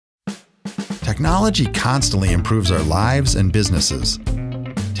Technology constantly improves our lives and businesses.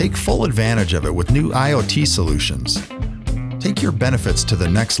 Take full advantage of it with new IoT solutions. Take your benefits to the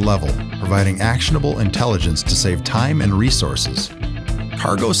next level, providing actionable intelligence to save time and resources.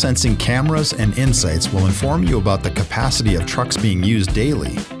 Cargo sensing cameras and insights will inform you about the capacity of trucks being used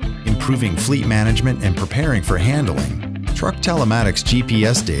daily, improving fleet management and preparing for handling. Truck telematics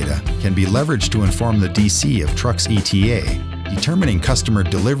GPS data can be leveraged to inform the DC of trucks ETA, determining customer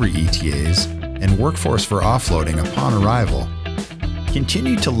delivery ETAs, and workforce for offloading upon arrival.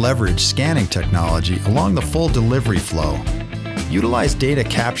 Continue to leverage scanning technology along the full delivery flow. Utilize data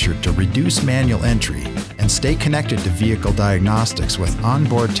captured to reduce manual entry and stay connected to vehicle diagnostics with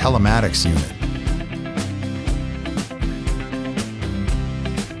onboard telematics unit.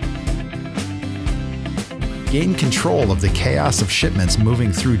 Gain control of the chaos of shipments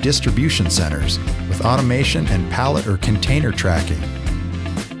moving through distribution centers with automation and pallet or container tracking.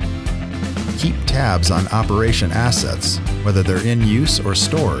 Keep tabs on operation assets, whether they're in use or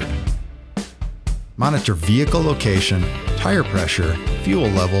stored. Monitor vehicle location, tire pressure, fuel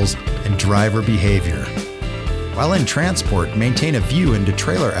levels, and driver behavior. While in transport, maintain a view into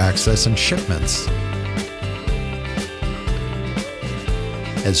trailer access and shipments.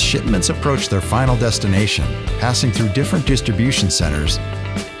 As shipments approach their final destination, passing through different distribution centers,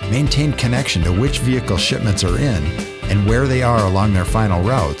 maintain connection to which vehicle shipments are in and where they are along their final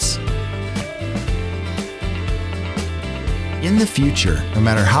routes. In the future, no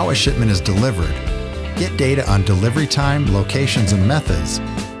matter how a shipment is delivered, get data on delivery time, locations, and methods,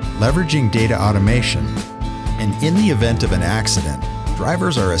 leveraging data automation. And in the event of an accident,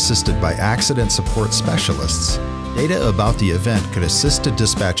 drivers are assisted by accident support specialists. Data about the event could assist to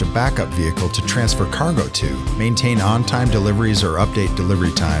dispatch a backup vehicle to transfer cargo to, maintain on-time deliveries or update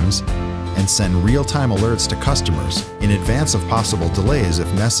delivery times, and send real-time alerts to customers in advance of possible delays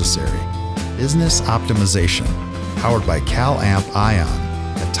if necessary. Business optimization, powered by CalAmp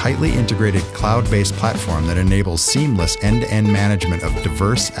iOn. A tightly integrated cloud-based platform that enables seamless end-to-end management of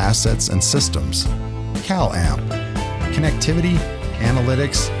diverse assets and systems. CalAmp. Connectivity,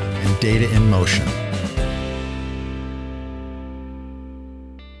 analytics, and data in motion.